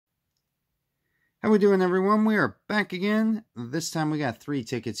How we doing, everyone? We are back again. This time we got 3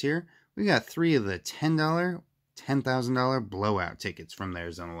 tickets here. We got 3 of the $10, $10,000 blowout tickets from the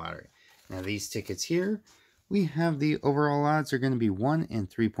Arizona Lottery. Now these tickets here, we have the overall odds are going to be 1 in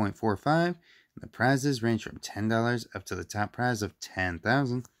 3.45. The prizes range from $10 up to the top prize of $10,000.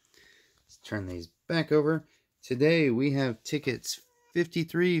 Let's turn these back over. Today we have tickets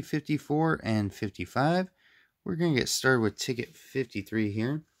 53, 54, and 55. We're going to get started with ticket 53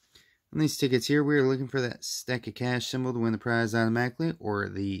 here. On these tickets here, we are looking for that stack of cash symbol to win the prize automatically, or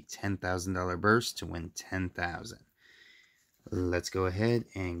the $10,000 burst to win $10,000. Let's go ahead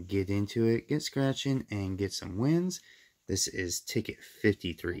and get into it, get scratching, and get some wins. This is ticket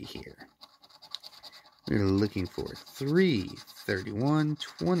 53 here. We're looking for 3, 31,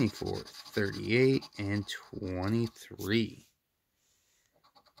 24, 38, and 23.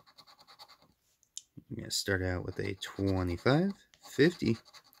 We're going to start out with a 25, 50,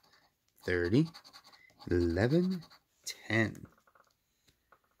 30, 11, 10,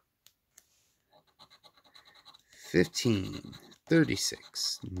 15,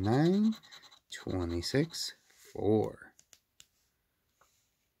 36, 9, 26, 4,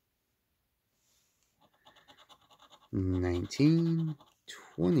 19,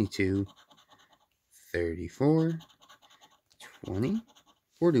 22, 34, 20,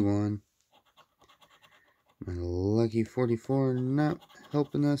 41. My lucky 44 not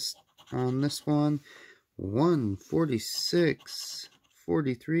helping us on this one. 1, 46,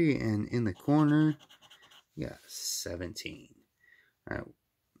 43, and in the corner, we got 17. All right,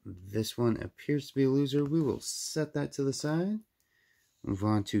 this one appears to be a loser. We will set that to the side. Move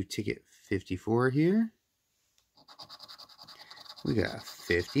on to ticket 54 here. We got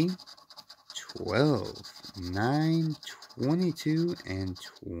 50, 12, 9, 22, and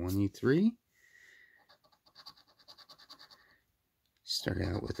 23. Start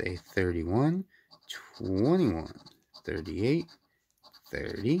out with a 31, 21, 38,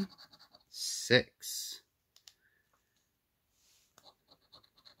 36,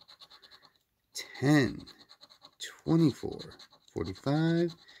 10, 24,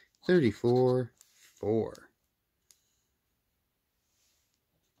 45, 34, 4,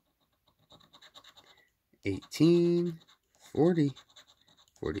 18, 40,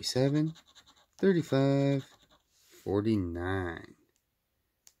 47, 35, 49.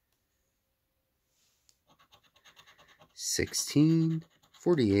 16,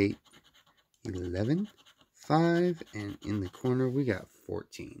 48, 11, 5, and in the corner we got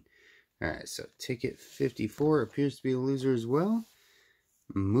 14. Alright, so ticket 54 appears to be a loser as well.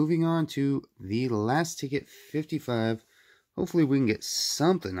 Moving on to the last ticket, 55. Hopefully we can get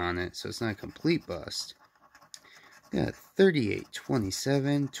something on it so it's not a complete bust. We got 38,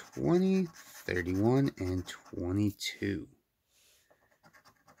 27, 20, 31, and 22.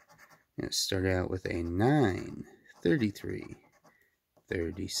 Let's start out with a 9, 33,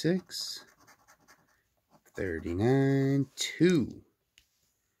 36, 39, 2,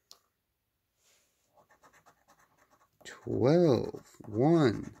 12,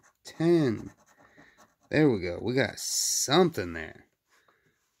 1, 10. There we go. We got something there.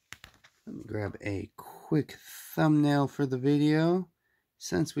 Let me grab a quick thumbnail for the video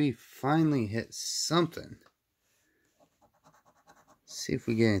since we finally hit something. See if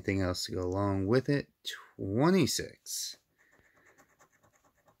we get anything else to go along with it. 26,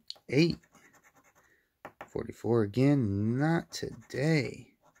 8, 44 again, not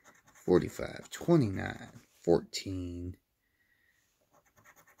today. 45, 29, 14,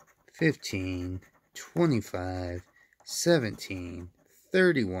 15, 25, 17,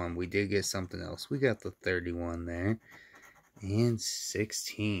 31. We did get something else. We got the 31 there. And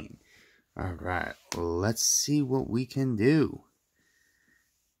 16. Alright, let's see what we can do.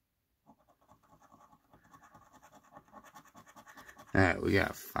 Alright, we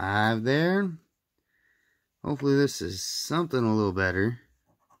got 5 there. Hopefully this is something a little better.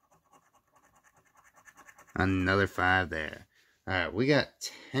 Another 5 there. Alright, we got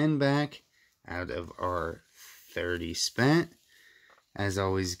 10 back out of our 30 spent. As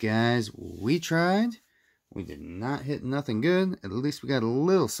always, guys, we tried. We did not hit nothing good. At least we got a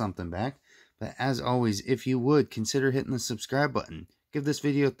little something back. But as always, if you would, consider hitting the subscribe button. Give this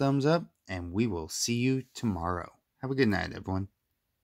video a thumbs up, and we will see you tomorrow. Have a good night, everyone.